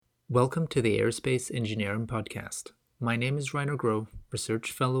Welcome to the Aerospace Engineering Podcast. My name is Rainer Groh,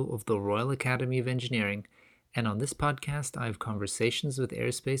 Research Fellow of the Royal Academy of Engineering, and on this podcast I have conversations with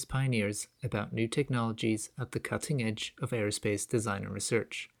aerospace pioneers about new technologies at the cutting edge of aerospace design and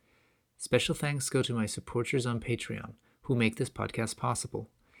research. Special thanks go to my supporters on Patreon, who make this podcast possible.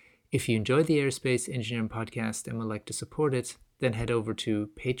 If you enjoy the Aerospace Engineering Podcast and would like to support it, then head over to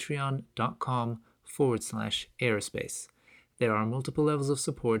patreon.com/aerospace. There are multiple levels of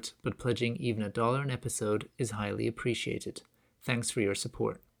support, but pledging even $1 an episode is highly appreciated. Thanks for your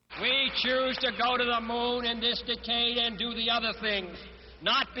support. We choose to go to the moon in this decade and do the other things,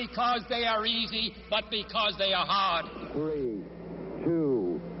 not because they are easy, but because they are hard. 3,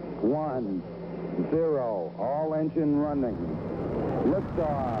 2, 1, 0. All engine running.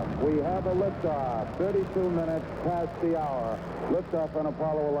 Liftoff. We have a liftoff. 32 minutes past the hour. Liftoff on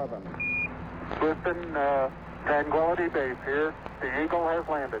Apollo 11. Houston, Tranquility Base here. The Eagle has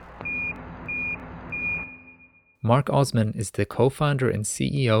landed. Mark Osman is the co-founder and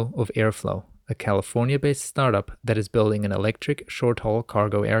CEO of Airflow, a California-based startup that is building an electric short-haul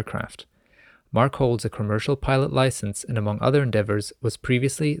cargo aircraft. Mark holds a commercial pilot license and, among other endeavors, was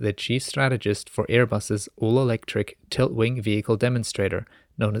previously the chief strategist for Airbus's all-electric tilt-wing vehicle demonstrator,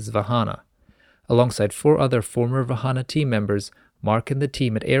 known as Vahana. Alongside 4 other former Vahana team members, Mark and the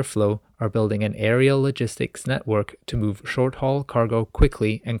team at Airflow are building an aerial logistics network to move short-haul cargo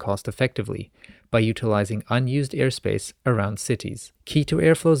quickly and cost-effectively by utilizing unused airspace around cities. Key to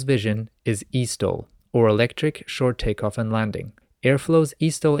Airflow's vision is eSTOL, or Electric Short Takeoff and Landing. Airflow's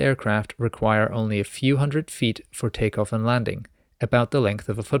eSTOL aircraft require only a few hundred feet for takeoff and landing, about the length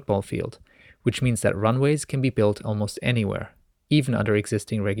of a football field, which means that runways can be built almost anywhere, even under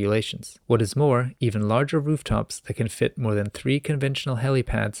existing regulations. What is more, even larger rooftops that can fit more than 3 conventional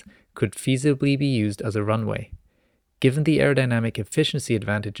helipads could feasibly be used as a runway. Given the aerodynamic efficiency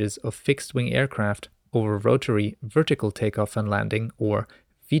advantages of fixed-wing aircraft over rotary vertical takeoff and landing, or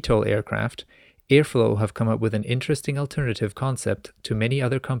VTOL aircraft, Airflow have come up with an interesting alternative concept to many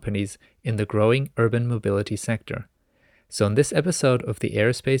other companies in the growing urban mobility sector. So in this episode of the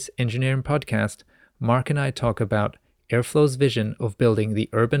Aerospace Engineering Podcast, Mark and I talk about Airflow's vision of building the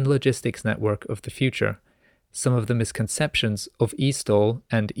urban logistics network of the future, some of the misconceptions of eSTOL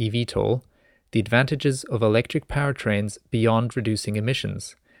and eVTOL, the advantages of electric powertrains beyond reducing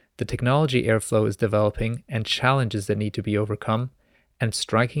emissions, the technology Airflow is developing and challenges that need to be overcome, and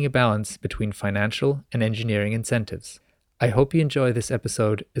striking a balance between financial and engineering incentives. I hope you enjoy this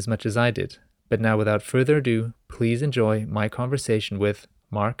episode as much as I did, but now without further ado, please enjoy my conversation with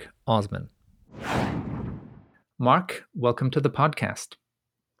Mark Osman. Mark, welcome to the podcast.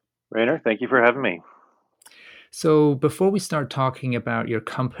 Rainer, thank you for having me. So before we start talking about your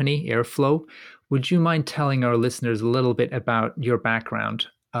company, Airflow, would you mind telling our listeners a little bit about your background?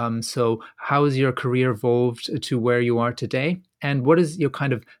 So how has your career evolved to where you are today? And what is your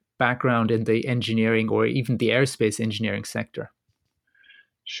kind of background in the engineering or even the aerospace engineering sector?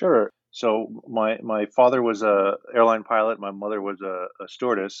 Sure. So my father was a airline pilot. My mother was a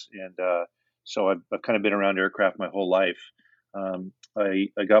stewardess. And so I've kind of been around aircraft my whole life. I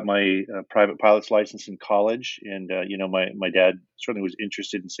got my private pilot's license in college, and my dad certainly was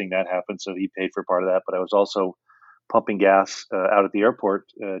interested in seeing that happen, so he paid for part of that. But I was also pumping gas out at the airport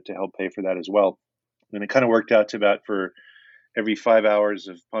to help pay for that as well. And it kind of worked out to about for every 5 hours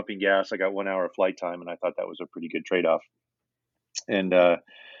of pumping gas, I got 1 hour of flight time, and I thought that was a pretty good trade-off. And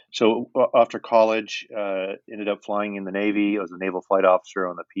so after college, ended up flying in the Navy. I was a naval flight officer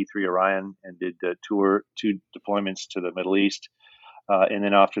on the P-3 Orion and did 2 deployments to the Middle East. And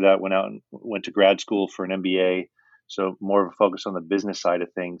then after that, went to grad school for an MBA, so more of a focus on the business side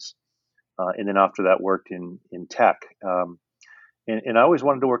of things. And then after that, worked in tech. And I always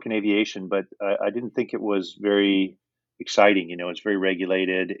wanted to work in aviation, but I didn't think it was very exciting. It's very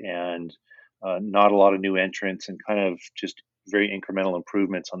regulated and not a lot of new entrants and kind of just very incremental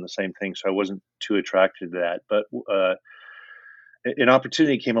improvements on the same thing. So I wasn't too attracted to that. But an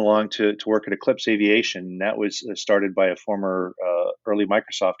opportunity came along to work at Eclipse Aviation. And that was started by a former early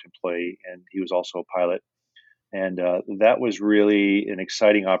Microsoft employee, and he was also a pilot. And that was really an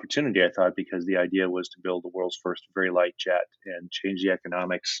exciting opportunity, I thought, because the idea was to build the world's first very light jet and change the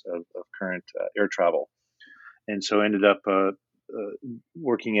economics of current air travel. And so I ended up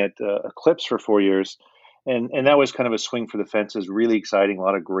working at Eclipse for 4 years. And that was kind of a swing for the fences, really exciting, a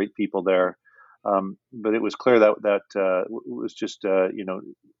lot of great people there. But it was clear that was just,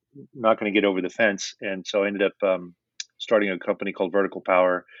 not going to get over the fence. And so I ended up starting a company called Vertical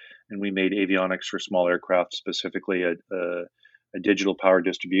Power, and we made avionics for small aircraft, specifically a digital power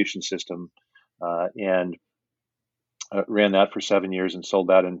distribution system. And ran that for 7 years and sold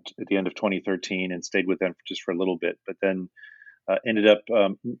that at the end of 2013 and stayed with them just for a little bit. But then ended up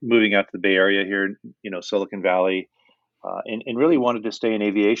moving out to the Bay Area here, Silicon Valley, and really wanted to stay in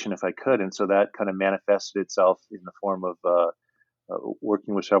aviation if I could. And so that kind of manifested itself in the form of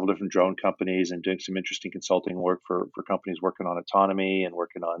working with several different drone companies and doing some interesting consulting work for companies working on autonomy and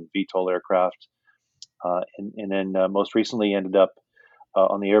working on VTOL aircraft. And then most recently ended up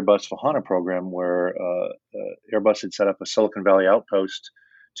on the Airbus Vahana program, where Airbus had set up a Silicon Valley outpost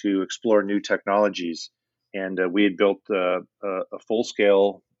to explore new technologies. And we had built a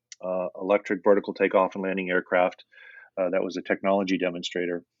full-scale electric vertical takeoff and landing aircraft that was a technology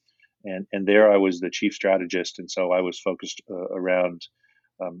demonstrator. And there I was the chief strategist. And so I was focused around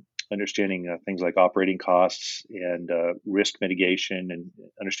understanding things like operating costs and risk mitigation, and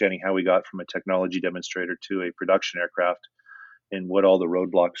understanding how we got from a technology demonstrator to a production aircraft and what all the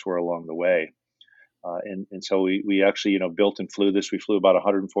roadblocks were along the way. And so we actually, built and flew this. We flew about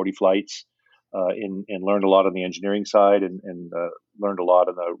 140 flights and learned a lot on the engineering side and learned a lot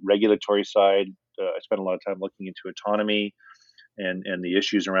on the regulatory side. I spent a lot of time looking into autonomy and the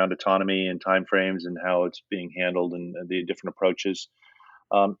issues around autonomy and timeframes and how it's being handled and the different approaches.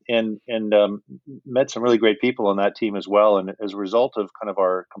 And met some really great people on that team as well. And as a result of kind of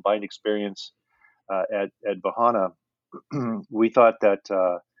our combined experience at Vahana, we thought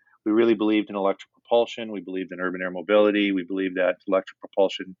that we really believed in electric propulsion. We believed in urban air mobility. We believed that electric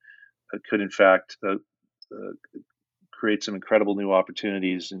propulsion could, in fact, create some incredible new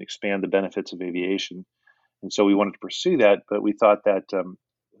opportunities and expand the benefits of aviation. And so we wanted to pursue that, but we thought that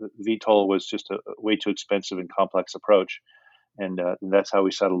VTOL was just a way too expensive and complex approach. And that's how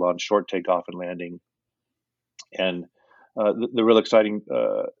we settled on short takeoff and landing. And the real exciting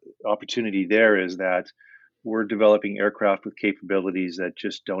opportunity there is that we're developing aircraft with capabilities that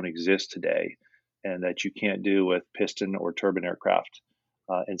just don't exist today and that you can't do with piston or turbine aircraft.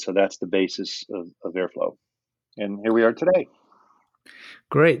 And so that's the basis of Airflow. And here we are today.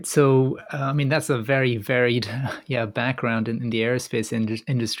 Great. So, I mean, that's a very varied, background in the aerospace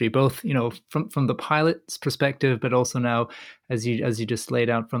industry, both, from the pilot's perspective, but also now, as you just laid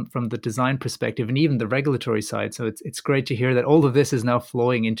out, from the design perspective and even the regulatory side. So it's great to hear that all of this is now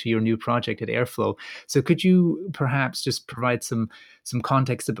flowing into your new project at Airflow. So could you perhaps just provide some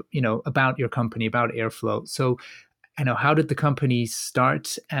context, about your company, about Airflow? So, how did the company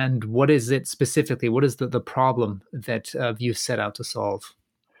start, and what is it specifically? What is the problem that you've set out to solve?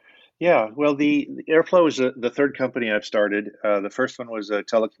 Yeah, well, the Airflow is the third company I've started. The first one was a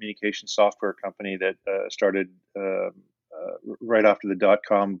telecommunications software company that started right after the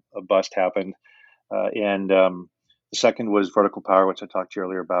dot-com bust happened. And the second was Vertical Power, which I talked to you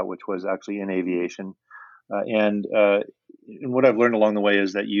earlier about, which was actually in aviation. And what I've learned along the way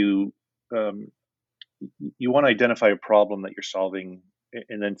is that you want to identify a problem that you're solving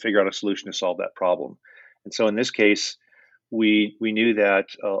and then figure out a solution to solve that problem. And so in this case, we knew that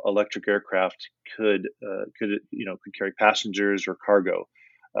electric aircraft could carry passengers or cargo.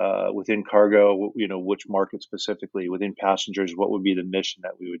 Within cargo, which market specifically. Within passengers, what would be the mission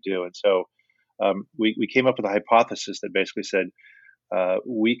that we would do? And so we came up with a hypothesis that basically said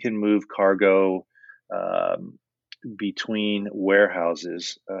we can move cargo between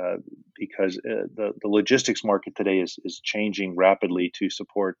warehouses because the logistics market today is changing rapidly to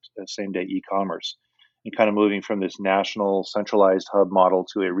support same-day e-commerce, and kind of moving from this national centralized hub model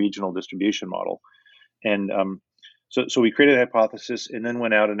to a regional distribution model. And so we created a hypothesis and then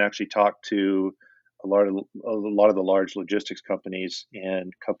went out and actually talked to a lot of the large logistics companies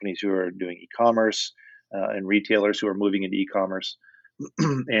and companies who are doing e-commerce and retailers who are moving into e-commerce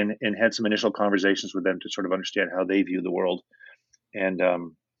and had some initial conversations with them to sort of understand how they view the world. And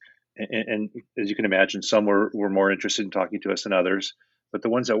as you can imagine, some were more interested in talking to us than others. But the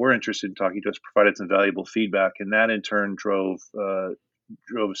ones that were interested in talking to us provided some valuable feedback, and that in turn drove a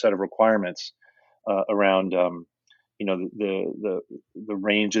set of requirements around, the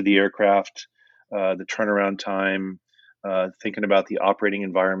range of the aircraft, the turnaround time, thinking about the operating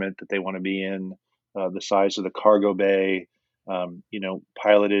environment that they want to be in, the size of the cargo bay,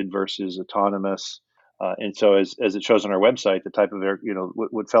 piloted versus autonomous. And so, as it shows on our website, the type of air,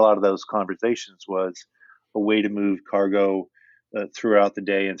 what fell out of those conversations was a way to move cargo throughout the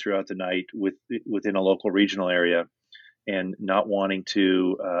day and throughout the night within a local regional area, and not wanting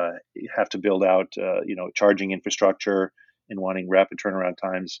to have to build out charging infrastructure and wanting rapid turnaround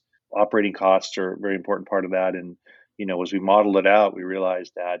times. Operating costs are a very important part of that. And as we modeled it out, we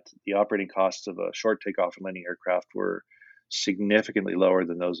realized that the operating costs of a short takeoff and landing aircraft were significantly lower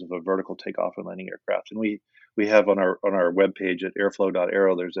than those of a vertical takeoff and landing aircraft. And we have on our webpage at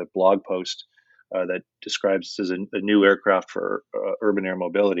airflow.aero, there's a blog post that describes this as a new aircraft for urban air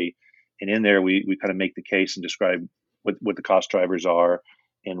mobility. And in there, we kind of make the case and describe what the cost drivers are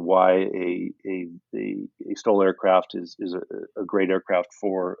and why a STOL aircraft is a great aircraft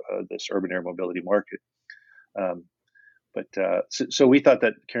for this urban air mobility market. So we thought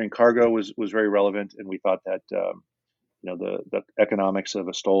that carrying cargo was very relevant, and we thought that the economics of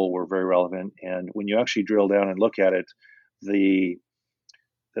a STOL were very relevant. And when you actually drill down and look at it,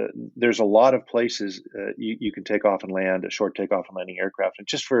 there's a lot of places you can take off and land a short takeoff and landing aircraft. And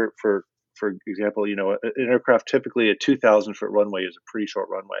just for example, an aircraft typically a 2,000 foot runway is a pretty short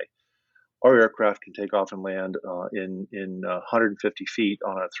runway. Our aircraft can take off and land in 150 feet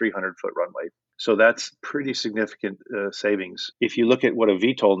on a 300 foot runway. So that's pretty significant savings. If you look at what a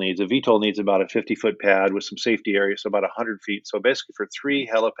VTOL needs about a 50 foot pad with some safety area, so about 100 feet. So basically for 3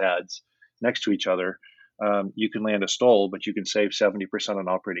 helipads next to each other, you can land a STOL, but you can save 70% on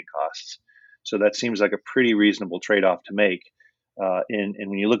operating costs. So that seems like a pretty reasonable trade-off to make. And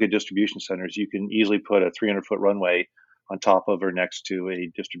when you look at distribution centers, you can easily put a 300 foot runway on top of or next to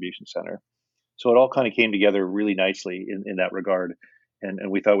a distribution center. So it all kind of came together really nicely in that regard. And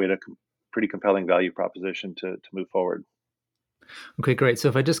we thought we had a pretty compelling value proposition to move forward. Okay, great. So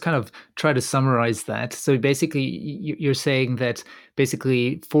if I just kind of try to summarize that, so basically you're saying that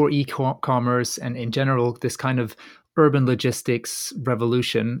basically for e-commerce and in general, this kind of urban logistics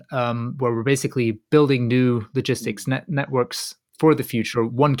revolution, where we're basically building new logistics networks for the future,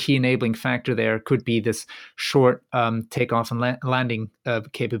 one key enabling factor there could be this short takeoff and landing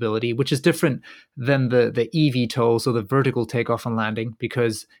capability, which is different than the eVTOL, so the vertical takeoff and landing,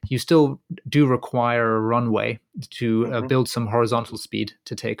 because you still do require a runway to build some horizontal speed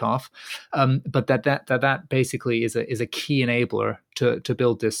to take off. But that basically is a key enabler to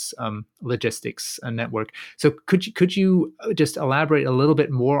build this logistics network. So could you just elaborate a little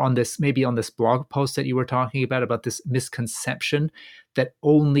bit more on this, maybe on this blog post that you were talking about this misconception that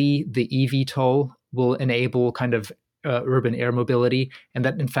only the eVTOL will enable kind of urban air mobility, and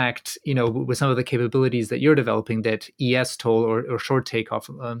that in fact, with some of the capabilities that you're developing, that eSTOL or short takeoff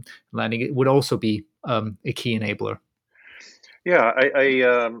landing, it would also be a key enabler. Yeah,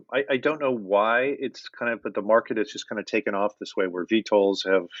 I don't know why it's kind of, but the market has just kind of taken off this way, where VTOLs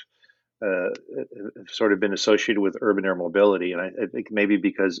have sort of been associated with urban air mobility, and I think maybe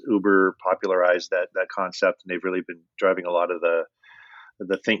because Uber popularized that concept, and they've really been driving a lot of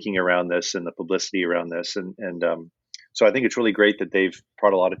the thinking around this and the publicity around this, and so I think it's really great that they've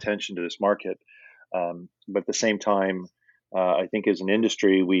brought a lot of attention to this market. But at the same time, I think as an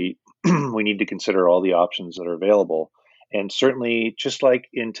industry, we we need to consider all the options that are available. And certainly, just like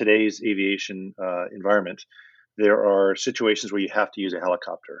in today's aviation environment, there are situations where you have to use a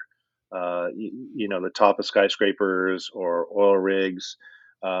helicopter. The top of skyscrapers or oil rigs,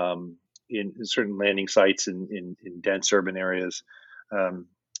 in certain landing sites in dense urban areas,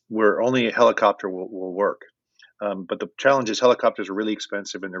 where only a helicopter will work. But the challenge is helicopters are really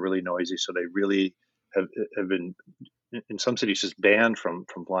expensive and they're really noisy, so they really have been, in some cities, just banned from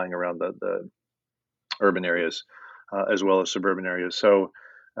flying around the urban areas as well as suburban areas. So,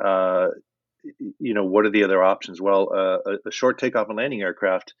 what are the other options? Well, a short takeoff and landing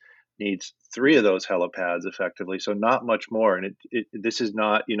aircraft needs 3 of those helipads effectively, so not much more. And this is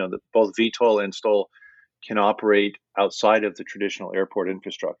not, both VTOL and STOL can operate outside of the traditional airport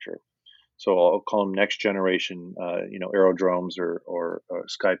infrastructure. So I'll call them next generation, aerodromes or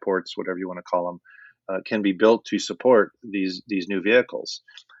skyports, whatever you want to call them, can be built to support these new vehicles.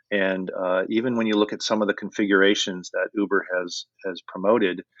 And even when you look at some of the configurations that Uber has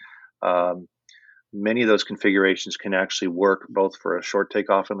promoted, many of those configurations can actually work both for a short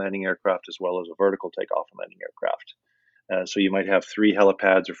takeoff and landing aircraft as well as a vertical takeoff and landing aircraft. So you might have 3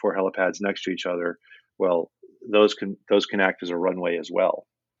 helipads or 4 helipads next to each other. Well, those can act as a runway as well.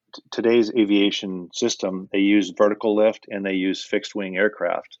 Today's aviation system, they use vertical lift and they use fixed wing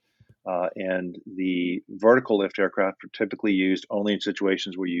aircraft. And the vertical lift aircraft are typically used only in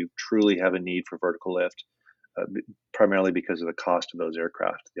situations where you truly have a need for vertical lift, primarily because of the cost of those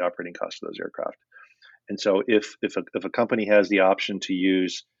aircraft, the operating cost of those aircraft. And so if a company has the option to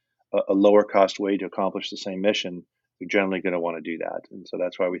use a lower cost way to accomplish the same mission, they're generally going to want to do that. And so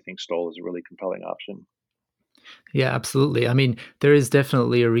that's why we think STOL is a really compelling option. Yeah, absolutely. I mean, there is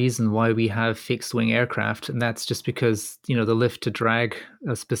definitely a reason why we have fixed wing aircraft, and that's just because, the lift to drag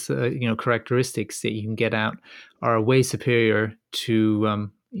characteristics that you can get out are way superior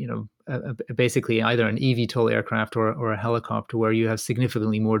to, basically either an eVTOL aircraft or a helicopter, where you have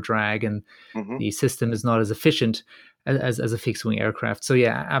significantly more drag and the system is not as efficient as a fixed wing aircraft. So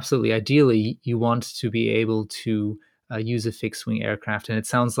yeah, absolutely. Ideally, you want to be able to use a fixed wing aircraft. And it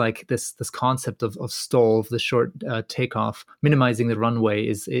sounds like this concept of stall, of the short takeoff, minimizing the runway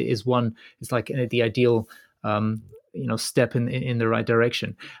is like the ideal step in the right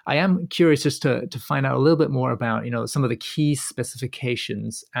direction. I am curious just to find out a little bit more about some of the key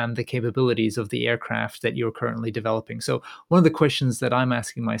specifications and the capabilities of the aircraft that you're currently developing. So one of the questions that I'm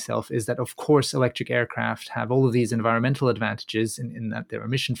asking myself is that, of course, electric aircraft have all of these environmental advantages in that they're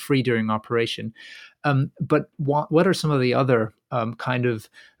emission free during operation, but what are some of the other kind of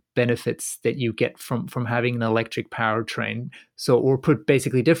benefits that you get from having an electric powertrain? So, or put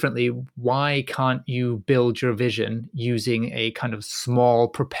basically differently, why can't you build your Vision using a kind of small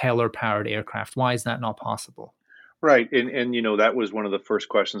propeller powered aircraft? Why is that not possible? Right, and that was one of the first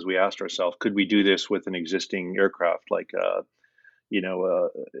questions we asked ourselves. Could we do this with an existing aircraft, like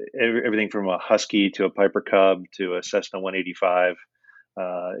everything from a Husky to a Piper Cub to a Cessna 185,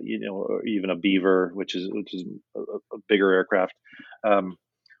 or even a Beaver, which is a bigger aircraft.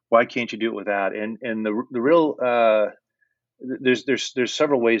 Why can't you do it with that? And the real there's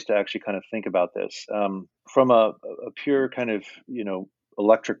several ways to actually kind of think about this. From a pure kind of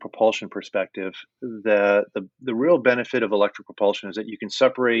electric propulsion perspective, the real benefit of electric propulsion is that you can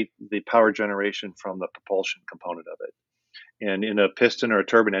separate the power generation from the propulsion component of it. And in a piston or a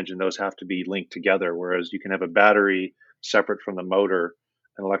turbine engine, those have to be linked together. Whereas you can have a battery separate from the motor.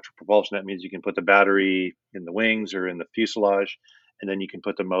 And electric propulsion, that means you can put the battery in the wings or in the fuselage, and then you can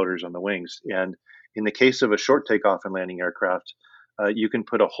put the motors on the wings. And in the case of a short takeoff and landing aircraft, you can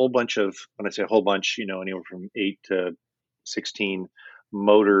put a whole bunch of, when I say a whole bunch, anywhere from 8 to 16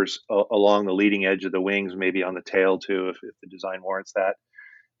 motors along the leading edge of the wings, maybe on the tail too, if the design warrants that.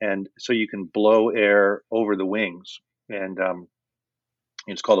 And so you can blow air over the wings. And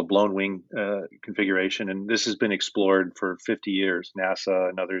it's called a blown wing configuration. And this has been explored for 50 years. NASA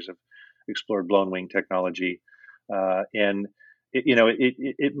and others have explored blown wing technology. And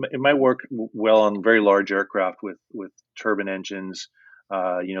it might work well on very large aircraft with turbine engines.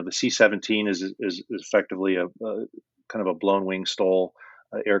 The C-17 is effectively a kind of a blown wing stall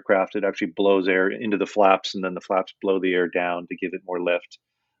aircraft. It actually blows air into the flaps, and then the flaps blow the air down to give it more lift.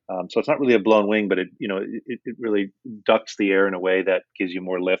 So it's not really a blown wing, but it really ducts the air in a way that gives you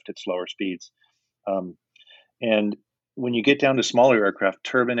more lift at slower speeds. And when you get down to smaller aircraft,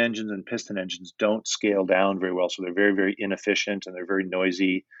 turbine engines and piston engines don't scale down very well. So they're very, very inefficient, and they're very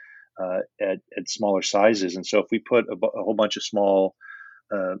noisy at smaller sizes. And so if we put a whole bunch of small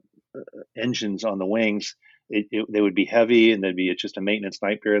engines on the wings, they would be heavy, and it's just a maintenance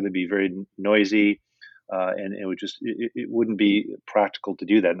nightmare. They'd be very noisy. And it wouldn't be practical to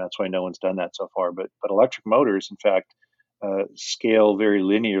do that, and that's why no one's done that so far. But electric motors, in fact, scale very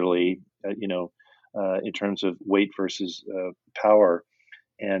linearly, in terms of weight versus power,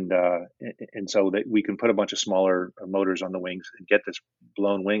 and so that we can put a bunch of smaller motors on the wings and get this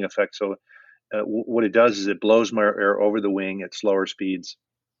blown wing effect. So what it does is it blows more air over the wing at slower speeds,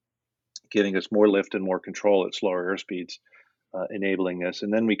 giving us more lift and more control at slower air speeds, enabling this.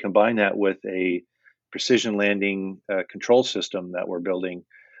 And then we combine that with a precision landing control system that we're building,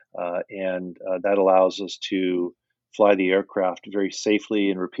 and that allows us to fly the aircraft very safely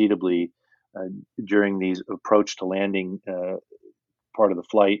and repeatably during these approach to landing part of the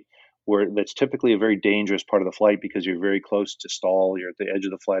flight, where that's typically a very dangerous part of the flight because you're very close to stall. You're at the edge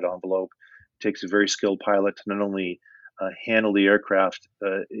of the flight envelope. It takes a very skilled pilot to not only handle the aircraft,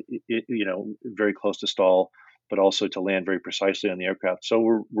 very close to stall, but also to land very precisely on the aircraft. So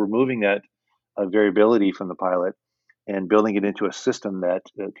we're removing that variability from the pilot and building it into a system that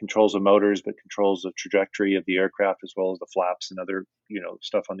controls the motors, but controls the trajectory of the aircraft as well as the flaps and other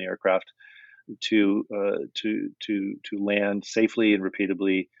stuff on the aircraft to land safely and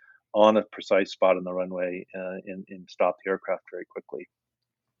repeatably on a precise spot on the runway and stop the aircraft very quickly.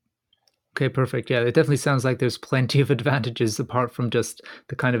 Okay, perfect. Yeah, it definitely sounds like there's plenty of advantages apart from just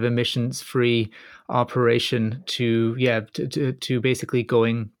the kind of emissions-free operation to basically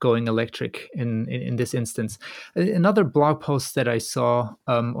going electric in this instance. Another blog post that I saw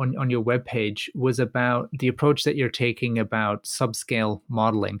on your webpage was about the approach that you're taking about subscale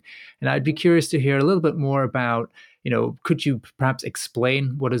modeling, and I'd be curious to hear a little bit more about. Could you perhaps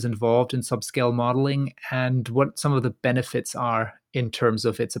explain what is involved in subscale modeling and what some of the benefits are in terms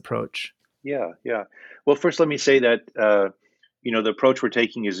of its approach? Yeah. Well, first, let me say that the approach we're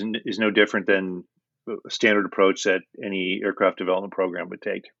taking is no different than a standard approach that any aircraft development program would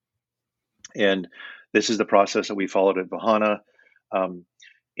take. And this is the process that we followed at Vahana.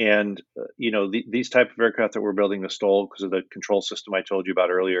 These type of aircraft that we're building, the STOL, because of the control system I told you about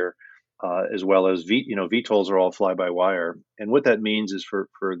earlier, as well as VTOLs are all fly-by-wire. And what that means is for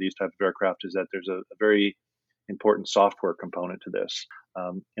these type of aircraft is that there's a very important software component to this.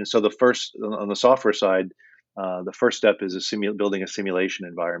 And so the first on the software side, the first step is building a simulation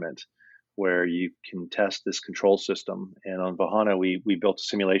environment where you can test this control system. And on Vahana, we built a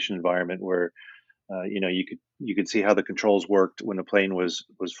simulation environment where you could see how the controls worked when the plane was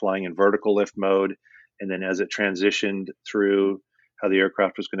flying in vertical lift mode, and then as it transitioned through, how the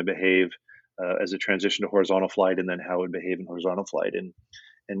aircraft was going to behave as it transitioned to horizontal flight, and then how it would behave in horizontal flight. And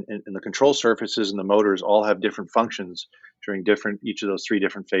the control surfaces and the motors all have different functions during each of those three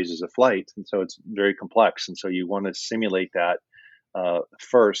different phases of flight, and so it's very complex. And so you want to simulate that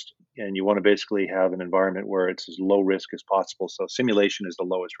first, and you want to basically have an environment where it's as low risk as possible. So simulation is the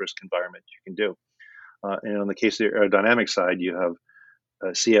lowest risk environment you can do. And on the case of the aerodynamic side, you have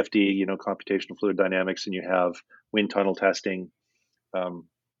CFD, computational fluid dynamics, and you have wind tunnel testing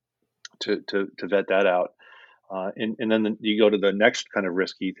to vet that out. And then you go to the next kind of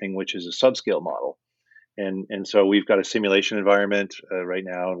risky thing, which is a subscale model. And so we've got a simulation environment right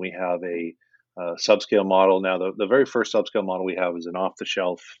now, and we have a subscale model. Now, the very first subscale model we have is an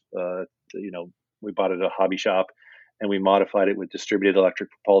off-the-shelf. We bought it at a hobby shop, and we modified it with distributed electric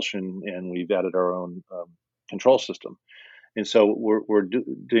propulsion, and we've added our own control system. And so we're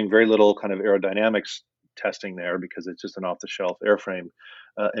doing very little kind of aerodynamics testing there because it's just an off-the-shelf airframe,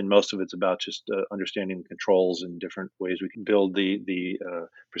 and most of it's about just understanding the controls and different ways we can build the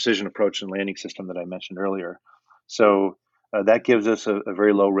precision approach and landing system that I mentioned earlier. So that gives us a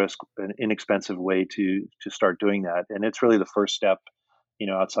very low risk and inexpensive way to start doing that, and it's really the first step,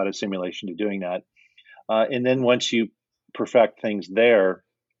 outside of simulation, to doing that. And then once you perfect things there,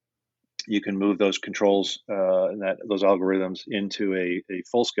 you can move those controls and those algorithms into a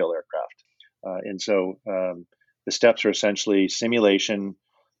full-scale aircraft. And so the steps are essentially simulation,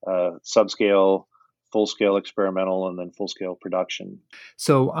 subscale, full-scale experimental, and then full-scale production.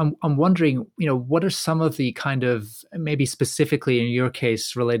 So I'm wondering, what are some of the kind of, maybe specifically in your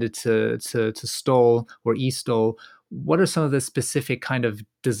case related to STOL or eSTOL, what are some of the specific kind of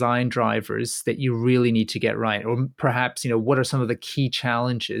design drivers that you really need to get right? Or perhaps, what are some of the key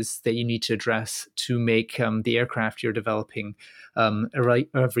challenges that you need to address to make the aircraft you're developing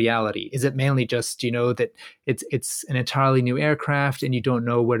a reality? Is it mainly just, that it's an entirely new aircraft and you don't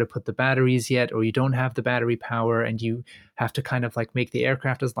know where to put the batteries yet, or you don't have the battery power and you have to kind of like make the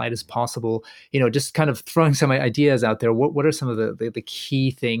aircraft as light as possible? Just kind of throwing some ideas out there. What are some of the key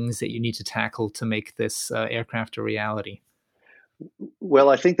things that you need to tackle to make this aircraft a reality?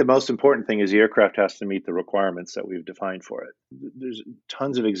 Well, I think the most important thing is the aircraft has to meet the requirements that we've defined for it. There's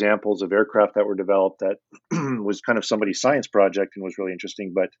tons of examples of aircraft that were developed that was kind of somebody's science project and was really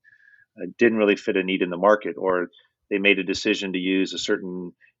interesting, but didn't really fit a need in the market, or they made a decision to use a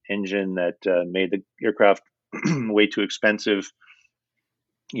certain engine that made the aircraft way too expensive,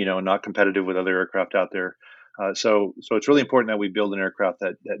 not competitive with other aircraft out there. So it's really important that we build an aircraft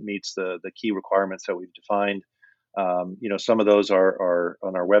that meets the key requirements that we've defined. Some of those are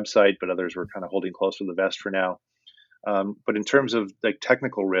on our website, but others we're kind of holding close to the vest for now. But in terms of like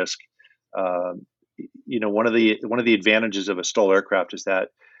technical risk, one of the advantages of a STOL aircraft is that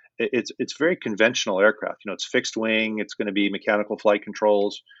it's very conventional aircraft. It's fixed wing. It's going to be mechanical flight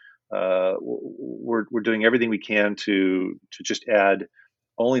controls. We're doing everything we can to just add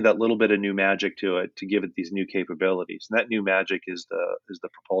only that little bit of new magic to it to give it these new capabilities. And that new magic is the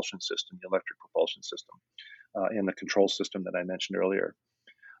propulsion system, the electric propulsion system, and the control system that I mentioned earlier.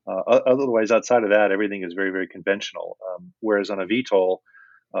 Otherwise, outside of that, everything is very, very conventional. Whereas on a VTOL,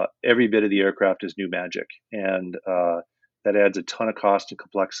 every bit of the aircraft is new magic, and that adds a ton of cost and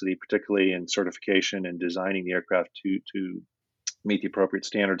complexity, particularly in certification and designing the aircraft to meet the appropriate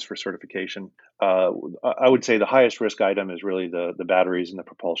standards for certification. I would say the highest risk item is really the batteries and the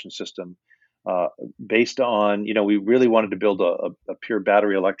propulsion system. Based on, we really wanted to build a pure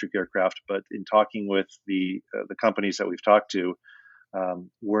battery electric aircraft, but in talking with the companies that we've talked to,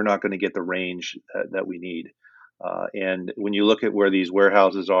 we're not going to get the range that we need. And when you look at where these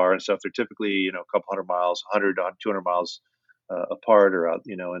warehouses are and stuff, they're typically, a couple 100 miles, 100 to 200 miles apart or out,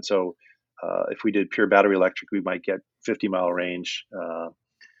 and so if we did pure battery electric, we might get 50-mile range.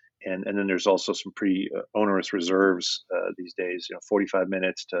 And then there's also some pretty onerous reserves these days, 45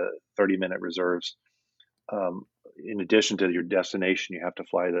 minutes to 30-minute reserves. In addition to your destination, you have to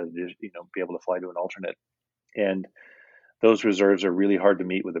fly be able to fly to an alternate. And those reserves are really hard to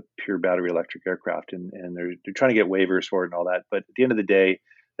meet with a pure battery electric aircraft. And they're trying to get waivers for it and all that. But at the end of the day,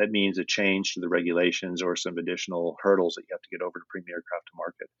 that means a change to the regulations or some additional hurdles that you have to get over to bring the aircraft to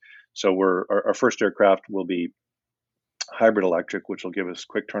market. So our first aircraft will be hybrid electric, which will give us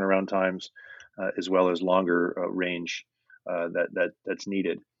quick turnaround times as well as longer range that's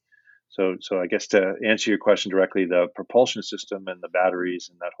needed. So I guess to answer your question directly, the propulsion system and the batteries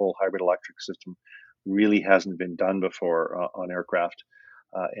and that whole hybrid electric system really hasn't been done before on aircraft,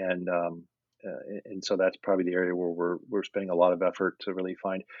 uh, and um, and so that's probably the area where we're spending a lot of effort to really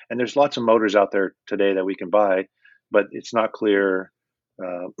find. And there's lots of motors out there today that we can buy, but it's not clear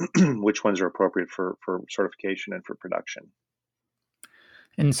which ones are appropriate for certification and for production.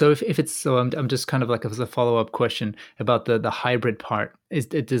 And so if it's so, I'm just kind of like as a follow up question about the hybrid part.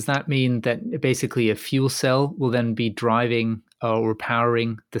 Does that mean that basically a fuel cell will then be driving or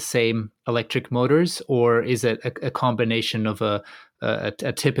powering the same electric motors, or is it a combination of a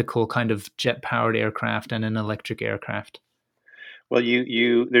typical kind of jet powered aircraft and an electric aircraft? Well,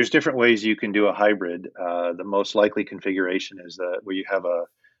 there's different ways you can do a hybrid. The most likely configuration is that where you have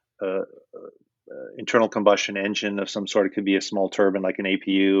a internal combustion engine of some sort. It could be a small turbine like an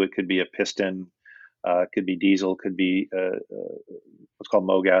APU. It could be a piston. It could be diesel. It could be what's called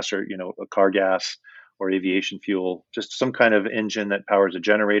MoGas, or a car gas or aviation fuel. Just some kind of engine that powers a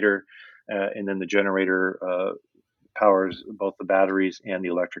generator, and then the generator powers both the batteries and the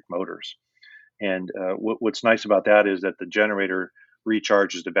electric motors. And what's nice about that is that the generator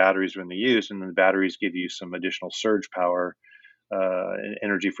recharges the batteries when they use, and then the batteries give you some additional surge power,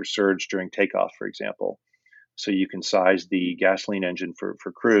 energy for surge during takeoff, for example. So you can size the gasoline engine for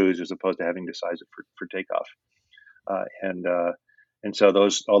cruise as opposed to having to size it for takeoff. Uh, and uh, and so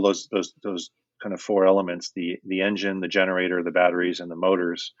those kind of four elements, the engine, the generator, the batteries, and the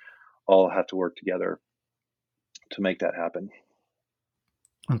motors, all have to work together to make that happen.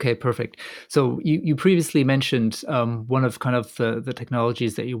 Okay, perfect. So you previously mentioned one of kind of the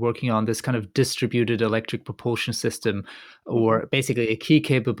technologies that you're working on, this kind of distributed electric propulsion system, Hmm. or basically a key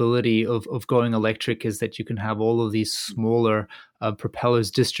capability of going electric is that you can have all of these smaller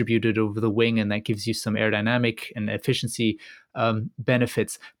propellers distributed over the wing, and that gives you some aerodynamic and efficiency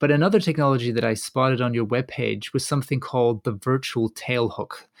benefits. But another technology that I spotted on your webpage was something called the virtual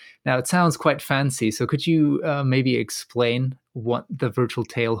tailhook. Now, it sounds quite fancy, so could you maybe explain what the virtual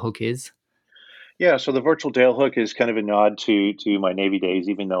tail hook is? Yeah, so the virtual tail hook is kind of a nod to my Navy days.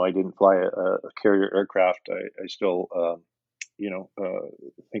 Even though I didn't fly a carrier aircraft, I still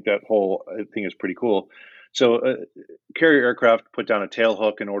think that whole thing is pretty cool. So carrier aircraft put down a tail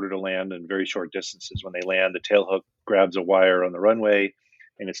hook in order to land in very short distances. When they land, the tail hook grabs a wire on the runway,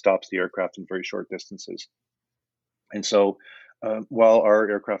 and it stops the aircraft in very short distances. And so, while our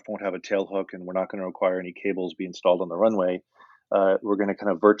aircraft won't have a tail hook and we're not going to require any cables be installed on the runway, we're going to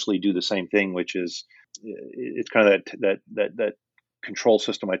kind of virtually do the same thing, which is it's kind of that control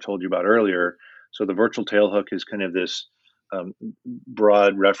system I told you about earlier. So the virtual tail hook is kind of this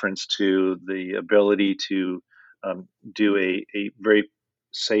broad reference to the ability to do a very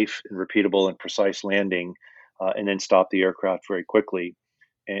safe and repeatable and precise landing, and then stop the aircraft very quickly.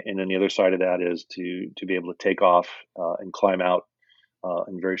 And then the other side of that is to be able to take off and climb out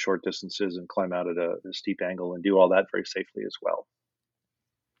in very short distances and climb out at a steep angle and do all that very safely as well.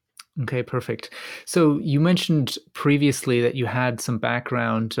 Okay, perfect. So you mentioned previously that you had some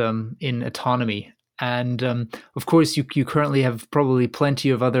background in autonomy. And of course, you currently have probably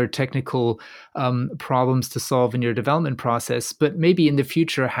plenty of other technical problems to solve in your development process. But maybe in the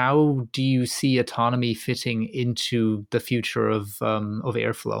future, how do you see autonomy fitting into the future of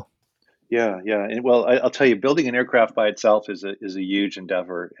airflow? Yeah, yeah, and well, I'll tell you, building an aircraft by itself is a huge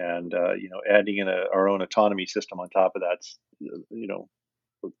endeavor, and adding in our own autonomy system on top of that's you know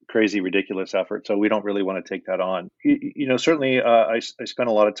crazy, ridiculous effort. So we don't really want to take that on. Certainly, I spent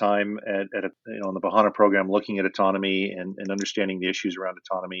a lot of time on the Bahana program looking at autonomy and understanding the issues around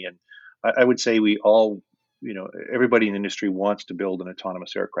autonomy. And I would say we all, everybody in the industry wants to build an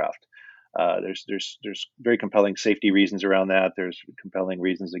autonomous aircraft. There's very compelling safety reasons around that. There's compelling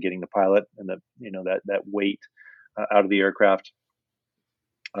reasons of getting the pilot and that weight out of the aircraft.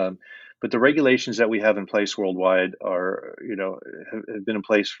 Um, but the regulations that we have in place worldwide have been in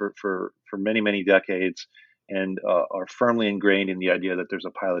place for many, many decades, and are firmly ingrained in the idea that there's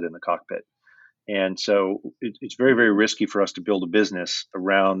a pilot in the cockpit. And so it's very, very risky for us to build a business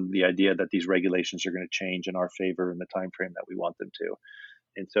around the idea that these regulations are going to change in our favor in the time frame that we want them to.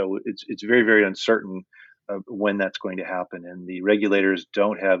 And so it's very, very uncertain when that's going to happen. And the regulators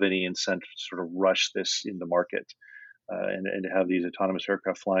don't have any incentive to sort of rush this in the market, and to have these autonomous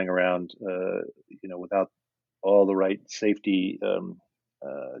aircraft flying around, without all the right safety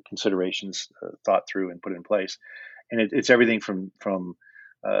considerations thought through and put in place. And it's everything from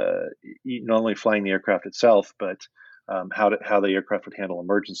not only flying the aircraft itself, but how the aircraft would handle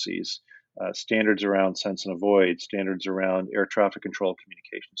emergencies, standards around sense and avoid, standards around air traffic control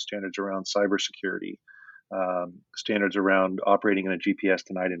communication, standards around cybersecurity, standards around operating in a GPS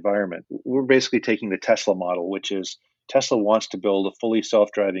denied environment. We're basically taking the Tesla model, which is Tesla wants to build a fully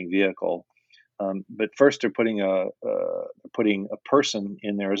self-driving vehicle. But first, they're putting a person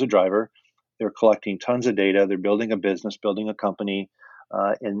in there as a driver. They're collecting tons of data. They're building a business, building a company,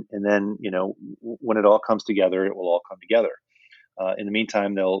 and then when it all comes together, it will all come together. In the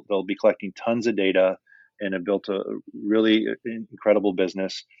meantime, they'll be collecting tons of data and have built a really incredible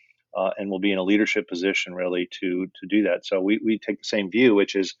business, and will be in a leadership position really to do that. So we take the same view,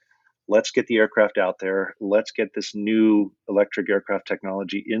 which is let's get the aircraft out there. Let's get this new electric aircraft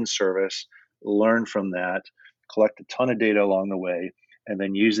technology in service, learn from that, collect a ton of data along the way, and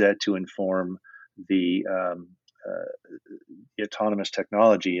then use that to inform the autonomous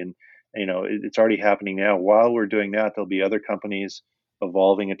technology. And it's already happening now. While we're doing that, there'll be other companies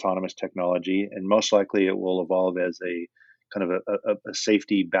evolving autonomous technology, and most likely it will evolve as a kind of a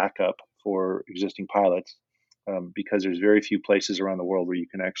safety backup for existing pilots, because there's very few places around the world where you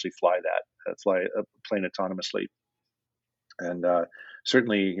can actually fly a plane autonomously. And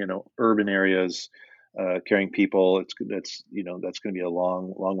certainly, urban areas carrying people, that's going to be a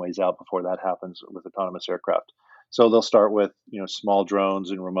long ways out before that happens with autonomous aircraft. So they'll start with small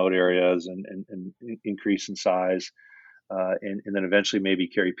drones in remote areas and increase in size, and then eventually maybe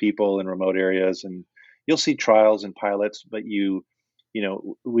carry people in remote areas. And you'll see trials and pilots, but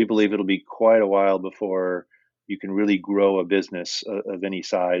we believe it'll be quite a while before you can really grow a business of any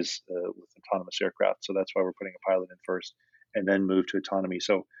size with autonomous aircraft. So that's why we're putting a pilot in first, and then move to autonomy.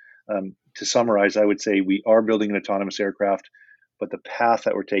 So to summarize, I would say we are building an autonomous aircraft, but the path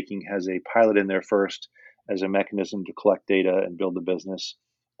that we're taking has a pilot in there first as a mechanism to collect data and build the business,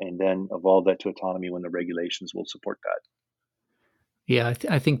 and then evolve that to autonomy when the regulations will support that. Yeah,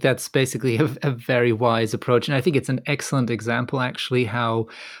 I think that's basically a very wise approach. And I think it's an excellent example, actually, how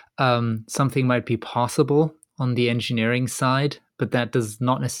something might be possible on the engineering side, but that does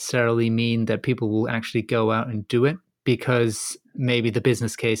not necessarily mean that people will actually go out and do it, because maybe the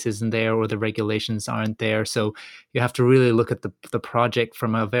business case isn't there or the regulations aren't there. So you have to really look at the project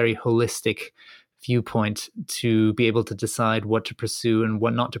from a very holistic viewpoint to be able to decide what to pursue and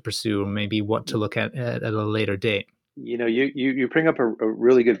what not to pursue, or maybe what to look at a later date. You bring up a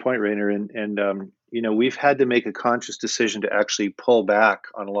really good point, Rainer, and we've had to make a conscious decision to actually pull back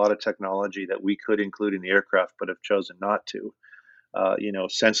on a lot of technology that we could include in the aircraft, but have chosen not to.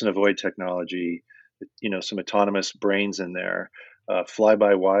 Sense and avoid technology, some autonomous brains in there,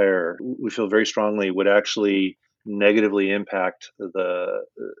 fly-by-wire. We feel very strongly would actually negatively impact the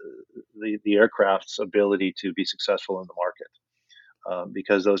aircraft's ability to be successful in the market,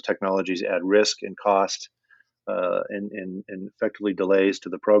 because those technologies add risk and cost, and effectively delays to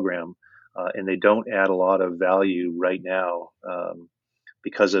the program, and they don't add a lot of value right now,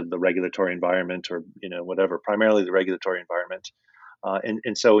 because of the regulatory environment, or whatever, primarily the regulatory environment.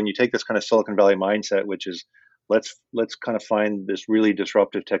 And so when you take this kind of Silicon Valley mindset, which is let's kind of find this really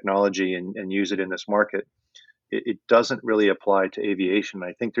disruptive technology and use it in this market, it doesn't really apply to aviation.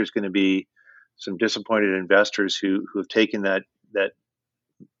 I think there's going to be some disappointed investors who have taken that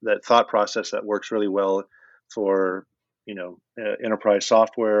thought process that works really well for enterprise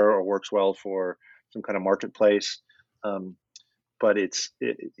software, or works well for some kind of marketplace, but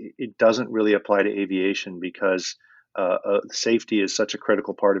it doesn't really apply to aviation, because safety is such a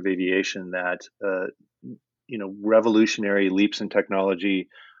critical part of aviation that revolutionary leaps in technology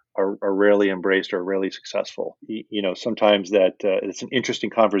are rarely embraced or rarely successful. Sometimes that it's an interesting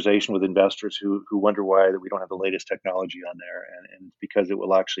conversation with investors who wonder why that we don't have the latest technology on there, and because it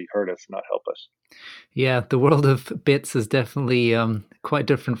will actually hurt us, not help us. Yeah, the world of bits is definitely quite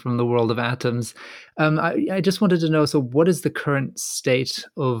different from the world of atoms. I just wanted to know, so what is the current state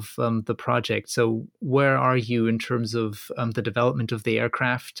of the project? So where are you in terms of the development of the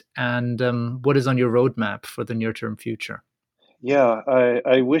aircraft, and what is on your roadmap for the near-term future? Yeah,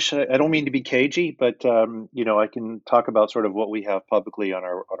 I wish I don't mean to be cagey, but I can talk about sort of what we have publicly on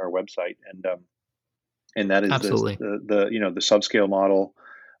our website, and that is Absolutely. the subscale model,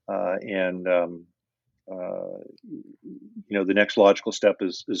 and the next logical step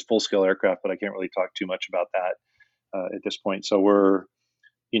is full scale aircraft, but I can't really talk too much about that at this point. So we're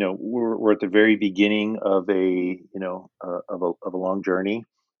at the very beginning of a long journey,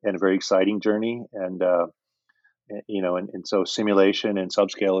 and a very exciting journey, and so simulation and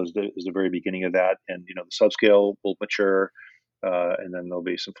subscale is the very beginning of that. And the subscale will mature, and then there'll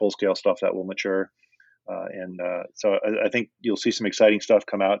be some full scale stuff that will mature, so I think you'll see some exciting stuff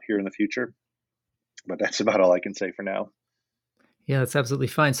come out here in the future, but that's about all I can say for now. Yeah, that's absolutely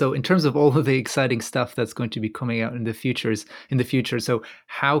fine. So in terms of all of the exciting stuff that's going to be coming out in the future, so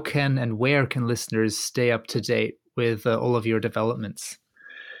how can and where can listeners stay up to date with all of your developments?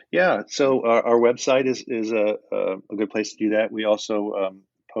 Yeah, so our website is a good place to do that. We also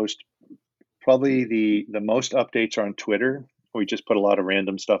post probably the most updates are on Twitter. We just put a lot of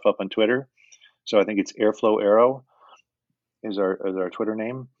random stuff up on Twitter. So I think it's Airflow Aero is our Twitter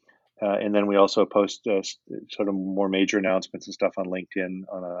name. And then we also post sort of more major announcements and stuff on LinkedIn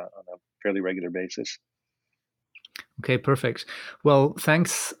on a fairly regular basis. Okay, perfect. Well,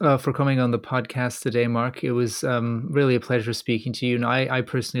 thanks for coming on the podcast today, Mark. It was really a pleasure speaking to you, and I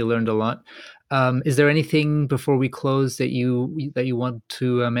personally learned a lot. Is there anything before we close that you want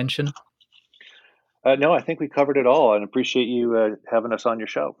to mention? No, I think we covered it all, and appreciate you having us on your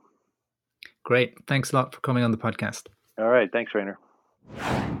show. Great. Thanks a lot for coming on the podcast. All right. Thanks, Rainer.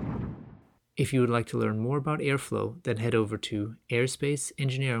 If you would like to learn more about Airflow, then head over to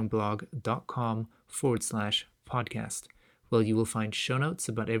airspacengineeringblog.com/podcast, where you will find show notes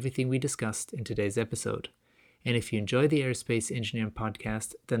about everything we discussed in today's episode. And if you enjoy the Airspace Engineering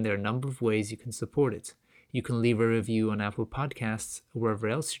Podcast, then there are a number of ways you can support it. You can leave a review on Apple Podcasts or wherever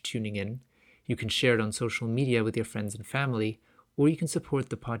else you're tuning in. You can share it on social media with your friends and family, or you can support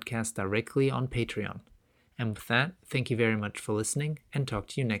the podcast directly on Patreon. And with that, thank you very much for listening, and talk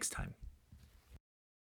to you next time.